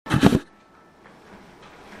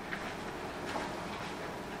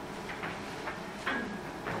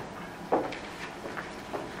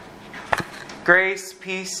Grace,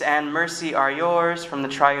 peace, and mercy are yours from the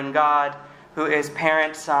triune God, who is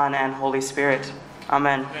Parent, Son, and Holy Spirit.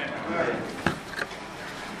 Amen. Amen.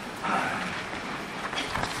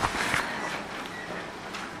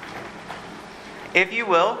 If you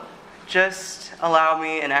will, just allow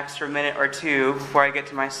me an extra minute or two before I get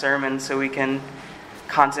to my sermon so we can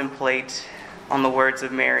contemplate on the words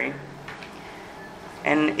of Mary.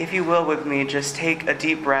 And if you will with me, just take a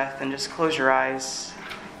deep breath and just close your eyes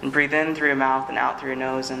and breathe in through your mouth and out through your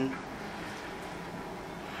nose and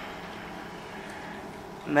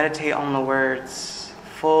meditate on the words,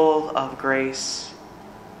 full of grace.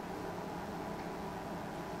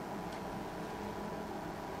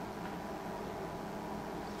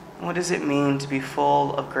 What does it mean to be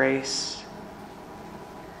full of grace?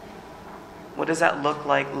 What does that look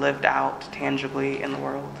like lived out tangibly in the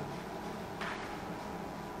world?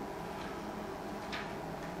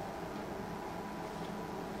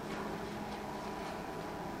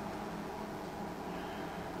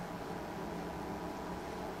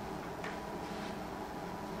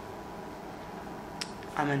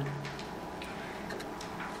 Amen.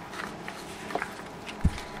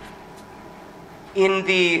 In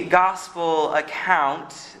the gospel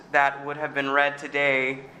account that would have been read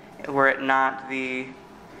today, were it not the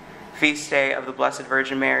feast day of the Blessed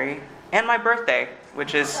Virgin Mary, and my birthday,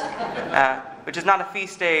 which is not a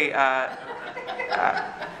feast day,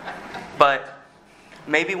 but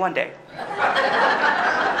maybe one day.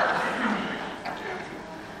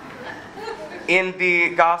 In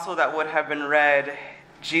the gospel that would have been read,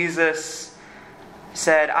 Jesus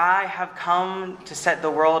said, "I have come to set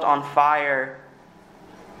the world on fire,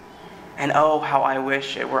 and oh, how I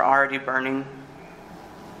wish it were already burning."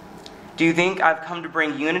 Do you think I've come to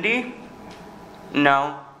bring unity?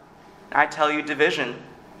 No. I tell you, division.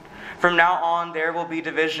 From now on, there will be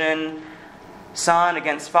division. Son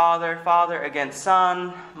against father, father against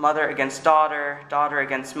son, mother against daughter, daughter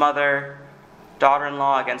against mother,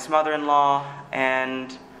 daughter-in-law against mother-in-law,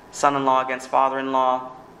 and son-in-law against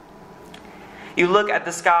father-in-law. You look at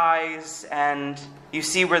the skies and you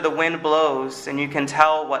see where the wind blows, and you can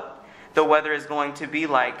tell what the weather is going to be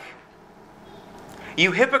like.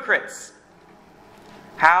 You hypocrites!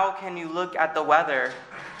 How can you look at the weather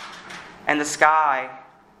and the sky,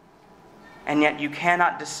 and yet you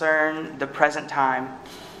cannot discern the present time?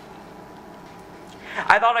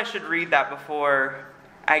 I thought I should read that before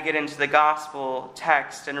I get into the gospel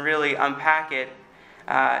text and really unpack it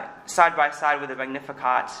side by side with the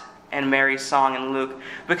Magnificat and Mary's song in Luke,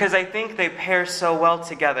 because I think they pair so well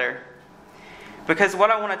together. Because what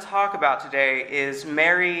I want to talk about today is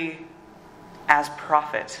Mary as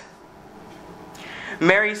prophet.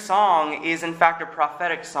 Mary's song is in fact a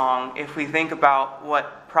prophetic song if we think about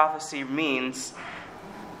what prophecy means.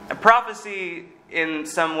 A prophecy in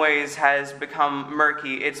some ways has become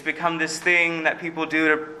murky. It's become this thing that people do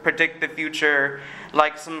to predict the future,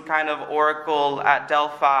 like some kind of oracle at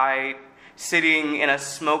Delphi sitting in a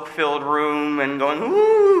smoke-filled room and going,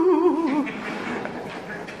 "Ooh."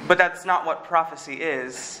 But that's not what prophecy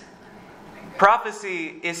is.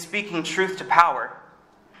 Prophecy is speaking truth to power.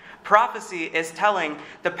 Prophecy is telling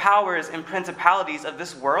the powers and principalities of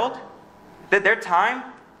this world that their time,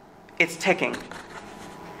 it's ticking.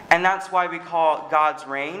 And that's why we call God's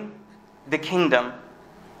reign the kingdom,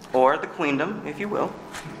 or the queendom, if you will.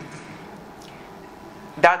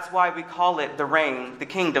 That's why we call it the reign, the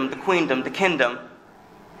kingdom, the queendom, the kingdom.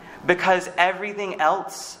 Because everything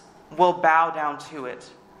else will bow down to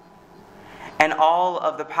it. And all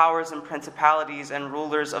of the powers and principalities and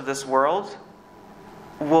rulers of this world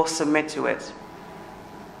will submit to it.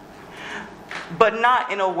 But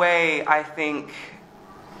not in a way, I think,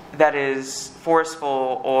 that is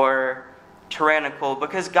forceful or tyrannical,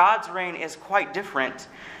 because God's reign is quite different.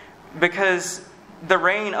 Because the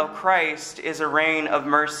reign of Christ is a reign of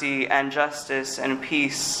mercy and justice and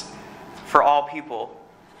peace for all people.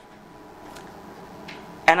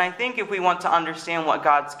 And I think if we want to understand what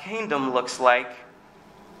God's kingdom looks like,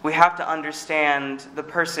 we have to understand the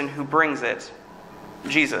person who brings it,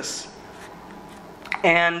 Jesus.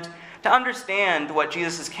 And to understand what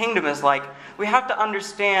Jesus' kingdom is like, we have to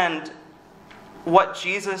understand what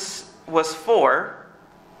Jesus was for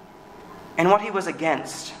and what he was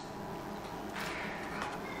against.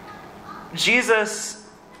 Jesus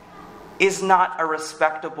is not a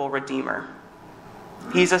respectable redeemer.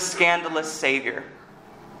 He's a scandalous savior.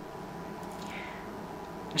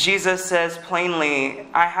 Jesus says plainly,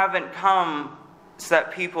 "I haven't come so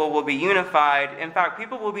that people will be unified. In fact,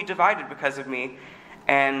 people will be divided because of me."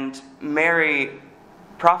 And Mary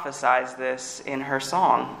prophesies this in her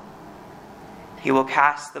song. "He will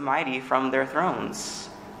cast the mighty from their thrones."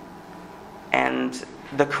 and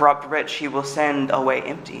the corrupt rich he will send away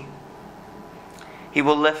empty. He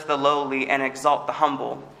will lift the lowly and exalt the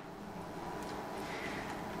humble.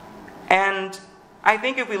 And I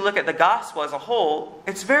think if we look at the gospel as a whole,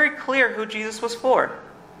 it's very clear who Jesus was for.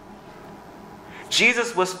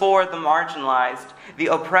 Jesus was for the marginalized, the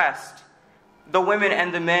oppressed, the women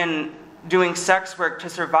and the men doing sex work to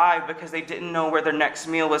survive because they didn't know where their next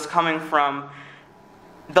meal was coming from,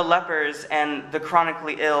 the lepers and the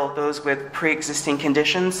chronically ill, those with pre-existing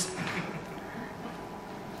conditions,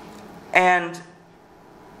 and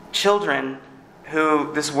children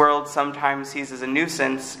who this world sometimes sees as a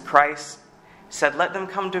nuisance. Christ said, "Let them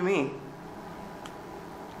come to me."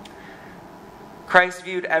 Christ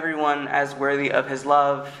viewed everyone as worthy of his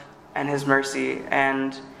love and his mercy,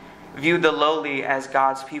 and viewed the lowly as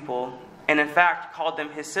God's people, and in fact called them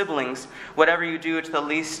his siblings. "Whatever you do to the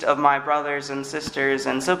least of my brothers and sisters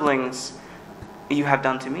and siblings, you have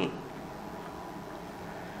done to me."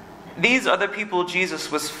 These are the people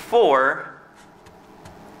Jesus was for,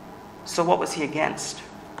 so what was he against?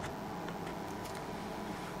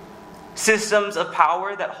 Systems of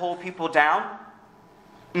power that hold people down,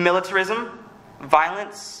 militarism,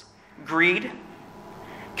 violence, greed,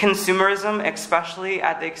 consumerism, especially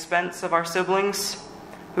at the expense of our siblings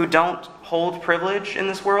who don't hold privilege in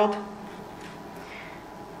this world.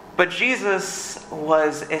 But Jesus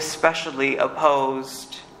was especially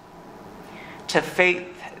opposed to faith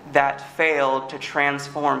that failed to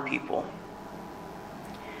transform people.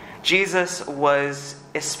 Jesus was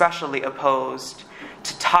especially opposed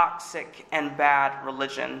to toxic and bad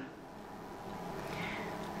religion.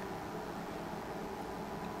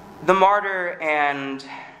 The martyr and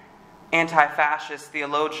anti-fascist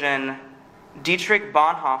theologian Dietrich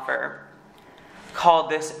Bonhoeffer called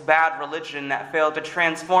this bad religion that failed to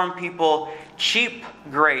transform people cheap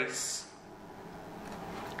grace.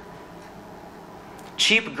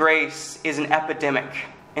 Cheap grace is an epidemic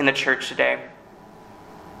in the church today.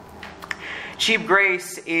 Cheap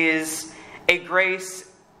grace is a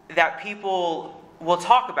grace that people will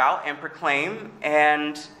talk about and proclaim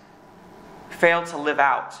and fail to live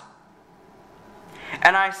out.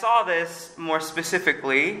 And I saw this more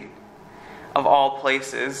specifically, of all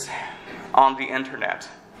places, on the internet.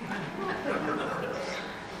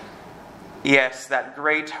 Yes, that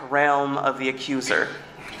great realm of the accuser.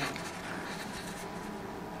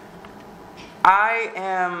 I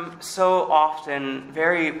am so often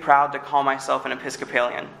very proud to call myself an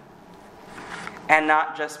Episcopalian. And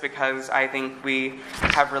not just because I think we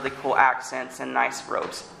have really cool accents and nice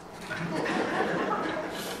robes.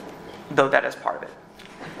 Though that is part of it.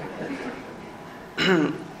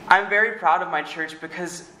 I'm very proud of my church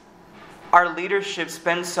because our leadership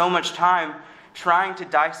spends so much time trying to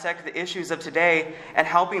dissect the issues of today and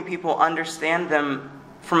helping people understand them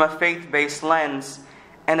from a faith-based lens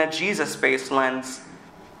and a Jesus-based lens.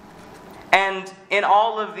 And in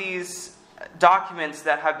all of these documents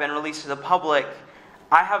that have been released to the public,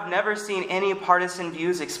 I have never seen any partisan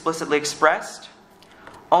views explicitly expressed,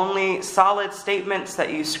 only solid statements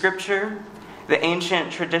that use Scripture, the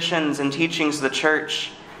ancient traditions and teachings of the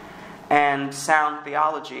church, and sound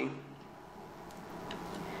theology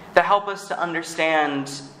that help us to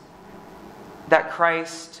understand that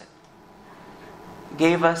Christ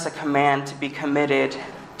gave us a command to be committed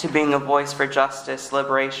to being a voice for justice,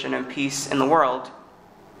 liberation, and peace in the world.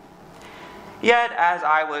 Yet, as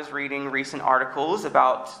I was reading recent articles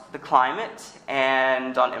about the climate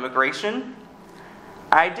and on immigration,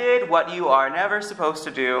 I did what you are never supposed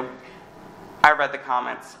to do. I read the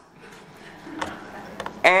comments.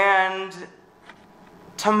 And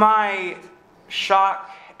to my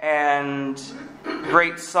shock and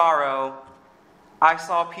great sorrow, I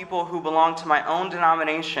saw people who belong to my own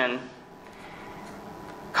denomination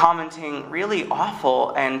commenting really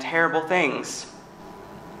awful and terrible things.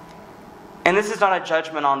 And this is not a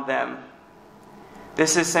judgment on them.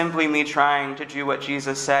 This is simply me trying to do what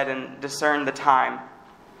Jesus said and discern the time.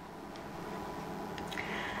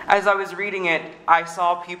 As I was reading it, I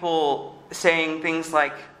saw people saying things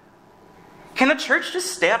like, "Can the church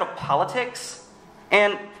just stay out of politics?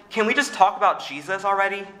 And can we just talk about Jesus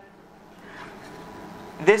already?"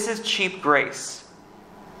 This is cheap grace.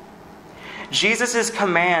 Jesus'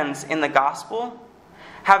 commands in the gospel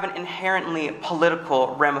have an inherently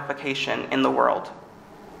political ramification in the world.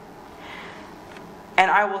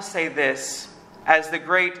 And I will say this, as the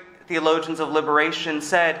great theologians of liberation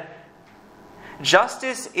said,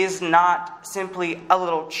 justice is not simply a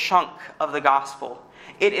little chunk of the gospel.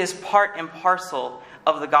 It is part and parcel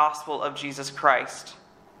of the gospel of Jesus Christ.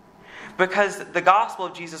 Because the gospel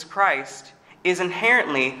of Jesus Christ is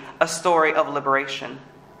inherently a story of liberation.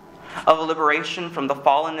 of a liberation from the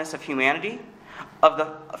fallenness of humanity,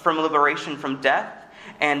 from liberation from death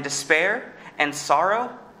and despair and sorrow,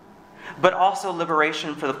 but also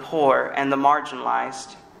liberation for the poor and the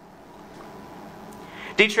marginalized.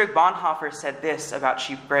 Dietrich Bonhoeffer said this about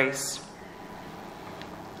cheap grace.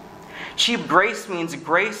 Cheap grace means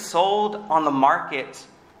grace sold on the market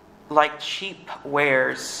like cheap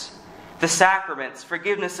wares. The sacraments,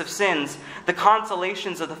 forgiveness of sins, the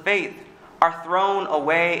consolations of the faith are thrown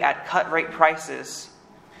away at cut-rate prices.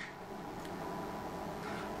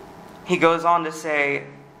 He goes on to say,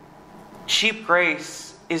 cheap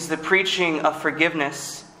grace is the preaching of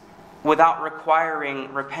forgiveness without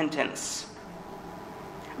requiring repentance.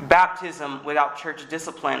 Baptism without church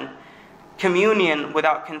discipline. Communion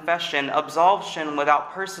without confession. Absolution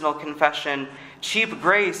without personal confession. Cheap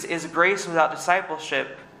grace is grace without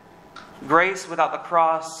discipleship. Grace without the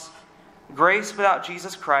cross. Grace without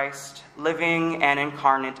Jesus Christ, living and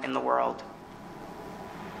incarnate in the world.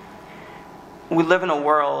 We live in a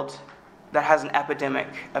world that has an epidemic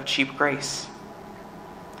of cheap grace.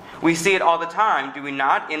 We see it all the time, do we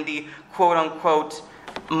not? In the quote-unquote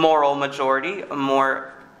moral majority,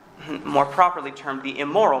 more properly termed the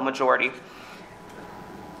immoral majority,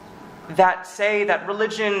 that say that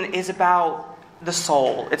religion is about the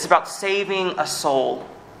soul. It's about saving a soul.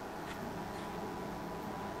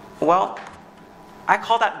 Well, I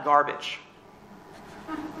call that garbage.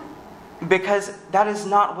 Because that is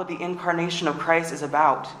not what the incarnation of Christ is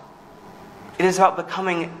about. It is about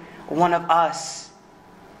becoming one of us.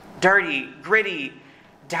 Dirty, gritty,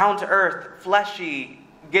 down to earth, fleshy,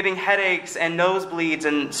 getting headaches and nosebleeds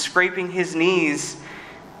and scraping his knees.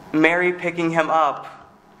 Mary picking him up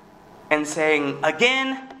and saying,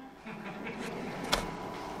 "Again?"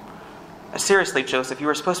 Seriously, Joseph, you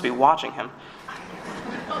were supposed to be watching him.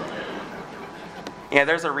 Yeah,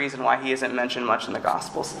 there's a reason why he isn't mentioned much in the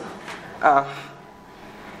Gospels.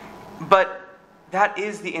 But that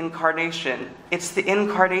is the incarnation. It's the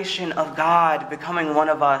incarnation of God becoming one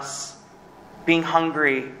of us, being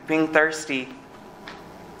hungry, being thirsty,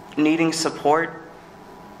 needing support,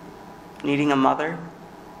 needing a mother.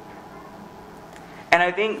 And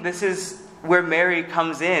I think this is where Mary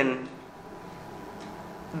comes in.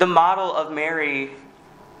 The model of Mary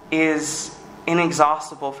is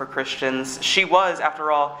inexhaustible for Christians. She was,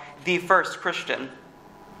 after all, the first Christian.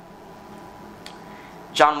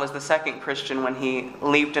 John was the second Christian when he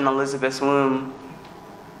leaped in Elizabeth's womb.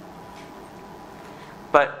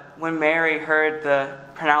 But when Mary heard the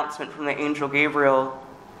pronouncement from the angel Gabriel,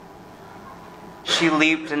 she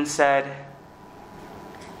leaped and said,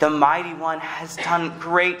 "The Mighty One has done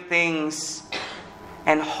great things,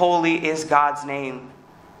 and holy is God's name.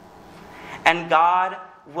 And God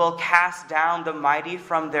will cast down the mighty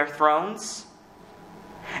from their thrones,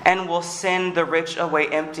 and will send the rich away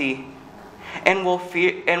empty, and will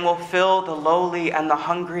fill the lowly and the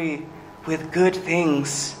hungry with good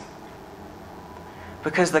things."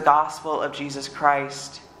 Because the gospel of Jesus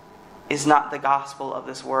Christ is not the gospel of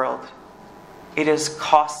this world. It is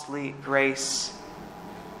costly grace.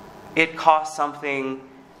 It costs something.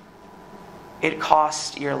 It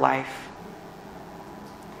costs your life.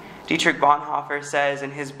 Dietrich Bonhoeffer says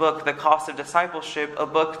in his book, The Cost of Discipleship, a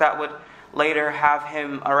book that would later have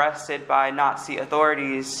him arrested by Nazi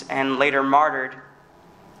authorities and later martyred,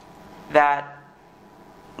 that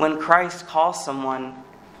when Christ calls someone,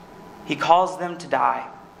 he calls them to die.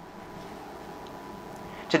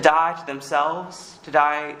 To die to themselves, to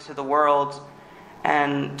die to the world,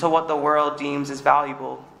 and to what the world deems as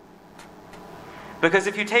valuable. Because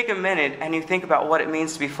if you take a minute and you think about what it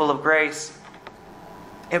means to be full of grace,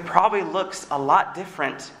 it probably looks a lot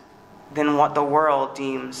different than what the world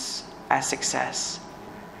deems as success.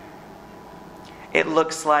 It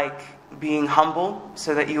looks like being humble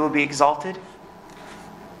so that you will be exalted.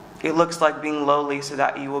 It looks like being lowly so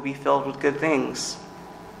that you will be filled with good things.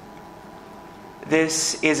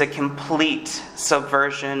 This is a complete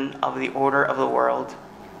subversion of the order of the world.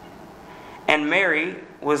 And Mary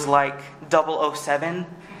was like 007,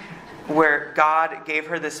 where God gave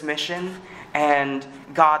her this mission, and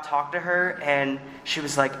God talked to her, and she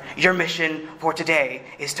was like, "Your mission for today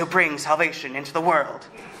is to bring salvation into the world."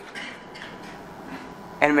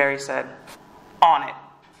 And Mary said, "On it."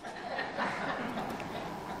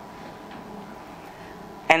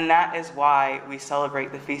 And that is why we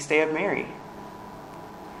celebrate the feast day of Mary.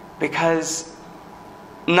 Because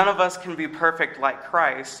none of us can be perfect like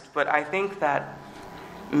Christ, but I think that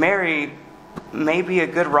Mary may be a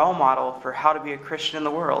good role model for how to be a Christian in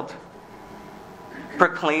the world.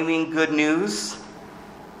 Proclaiming good news,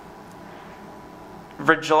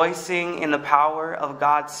 rejoicing in the power of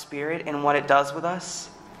God's Spirit and what it does with us,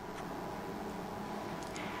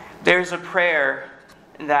 There's a prayer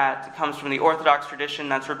that comes from the Orthodox tradition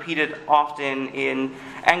that's repeated often in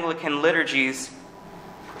Anglican liturgies.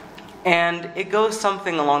 And it goes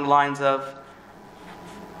something along the lines of,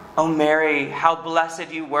 "O Mary, how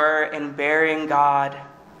blessed you were in bearing God,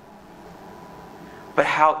 but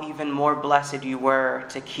how even more blessed you were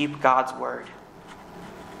to keep God's word."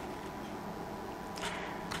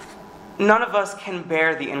 None of us can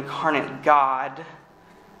bear the incarnate God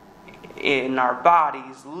in our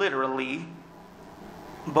bodies, literally,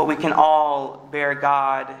 but we can all bear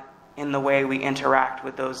God in the way we interact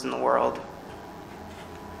with those in the world.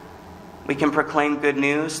 We can proclaim good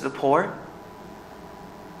news to the poor.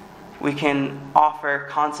 We can offer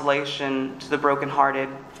consolation to the brokenhearted.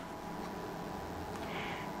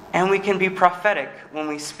 And we can be prophetic when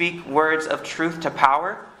we speak words of truth to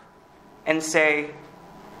power and say,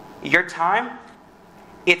 your time,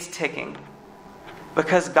 it's ticking.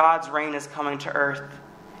 Because God's reign is coming to earth.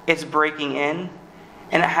 It's breaking in.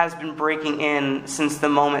 And it has been breaking in since the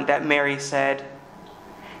moment that Mary said,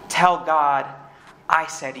 "Tell God, I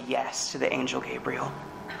said yes" to the angel Gabriel.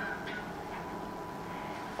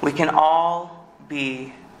 We can all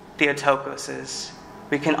be Theotokoses.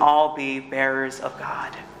 We can all be bearers of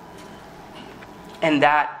God. And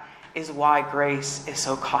that is why grace is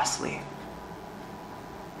so costly.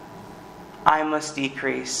 I must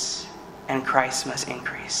decrease and Christ must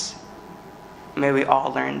increase. May we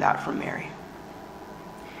all learn that from Mary.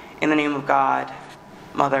 In the name of God,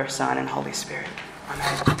 Mother, Son, and Holy Spirit.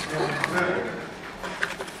 Amen.